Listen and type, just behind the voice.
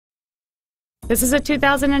This is a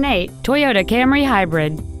 2008 Toyota Camry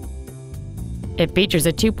Hybrid. It features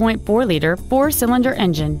a 2.4-liter four-cylinder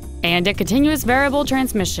engine and a continuous variable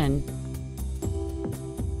transmission.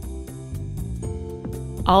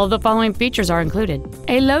 All of the following features are included: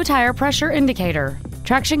 a low tire pressure indicator,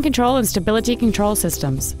 traction control and stability control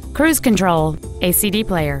systems, cruise control, a CD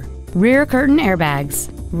player, rear curtain airbags,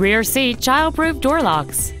 rear seat child-proof door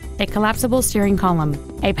locks, a collapsible steering column,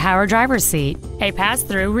 a power driver's seat, a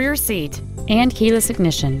pass-through rear seat, and keyless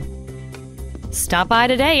ignition. Stop by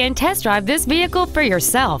today and test drive this vehicle for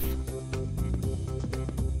yourself.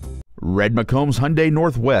 Red McCombs Hyundai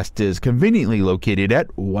Northwest is conveniently located at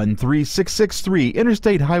 13663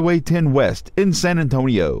 Interstate Highway 10 West in San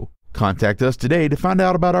Antonio. Contact us today to find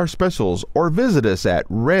out about our specials or visit us at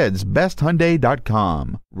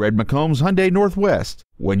redsbesthyundai.com. Red McCombs Hyundai Northwest.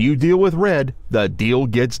 When you deal with Red, the deal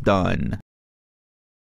gets done.